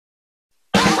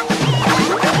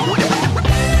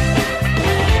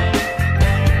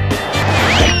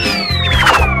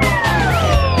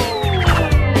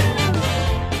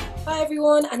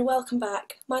and welcome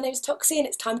back. My name's Toxi and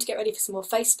it's time to get ready for some more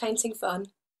face painting fun.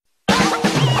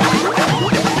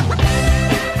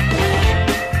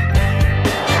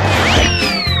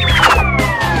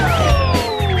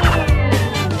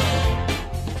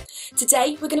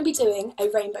 Today we're going to be doing a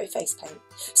rainbow face paint.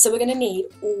 So we're going to need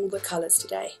all the colours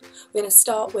today. We're going to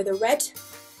start with a red,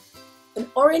 an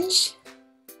orange,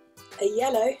 a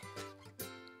yellow,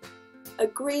 a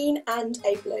green and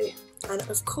a blue. And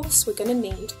of course we're going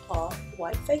to need our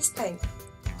white face paint.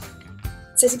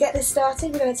 So to get this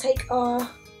started, we're going to take our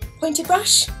pointed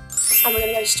brush and we're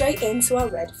going to go straight into our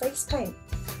red face paint.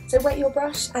 So wet your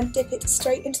brush and dip it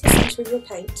straight into the centre of your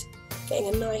paint,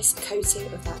 getting a nice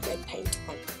coating of that red paint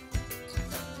on.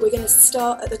 We're going to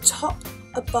start at the top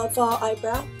above our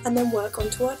eyebrow and then work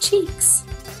onto our cheeks.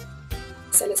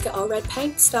 So let's get our red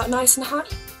paint, start nice and high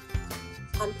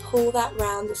and pull that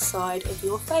round the side of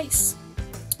your face.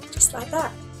 Just like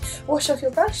that. Wash off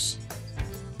your brush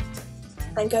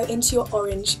and go into your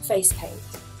orange face paint.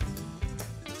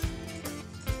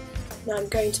 Now I'm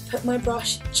going to put my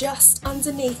brush just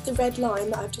underneath the red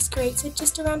line that I've just created,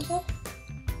 just around here,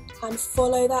 and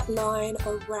follow that line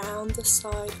around the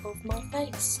side of my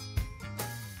face.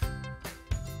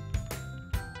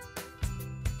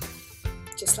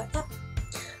 Just like that.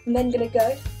 I'm then going to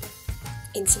go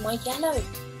into my yellow.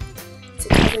 So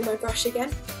covering my brush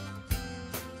again.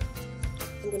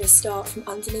 I'm going to start from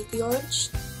underneath the orange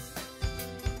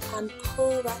and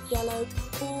pull that yellow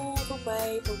all the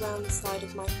way around the side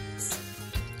of my face.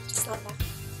 Just like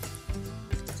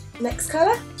that. Next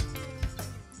colour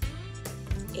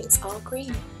is our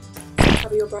green. So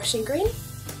cover your brush in green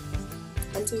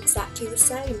and do exactly the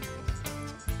same.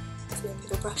 So a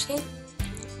little brush here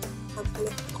and pull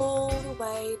it all the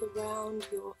way around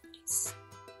your face.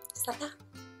 Just like that.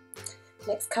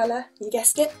 Next colour, you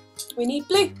guessed it, we need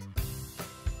blue.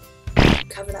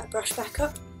 Cover that brush back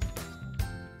up.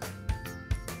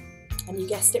 And you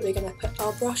guessed it, we're going to put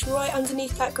our brush right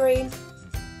underneath that green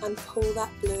and pull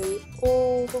that blue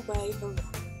all the way around.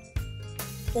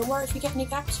 Don't worry if you get any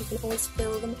gaps, you can always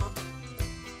fill them up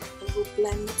and we'll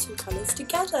blend the two colours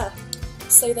together.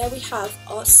 So there we have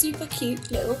our super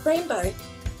cute little rainbow.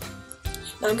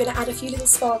 Now I'm going to add a few little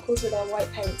sparkles with our white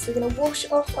paint. So we're going to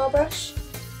wash off our brush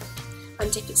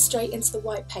and dip it straight into the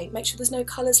white paint. Make sure there's no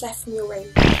colours left from your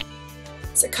rainbow.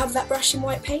 So cover that brush in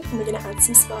white paint and we're going to add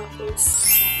some sparkles.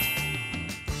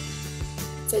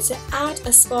 So to add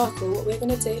a sparkle, what we're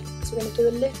going to do is we're going to do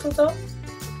a little dot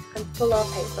and pull our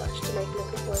paintbrush to make a little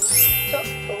point. Dot,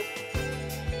 pull,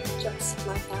 just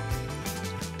like that.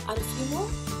 Add a few more.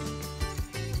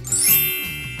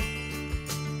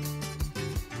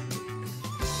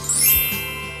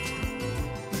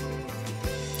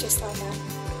 Just like that.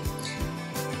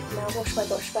 Now wash my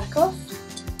brush back off.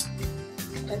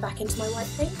 Go back into my white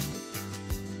paint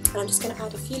and I'm just going to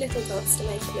add a few little dots to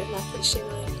make it look like it's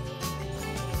shimmering.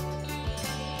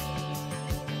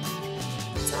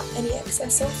 Tap any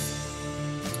excess off.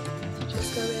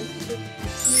 Just go in with a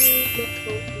few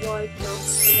little wide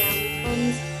dots around the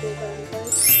thumbs before going down.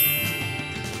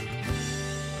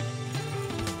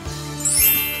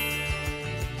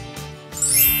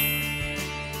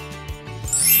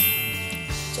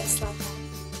 Just like that.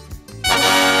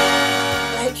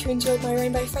 I hope you enjoyed my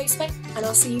rainbow face paint and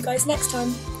I'll see you guys next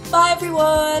time. Bye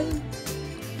everyone!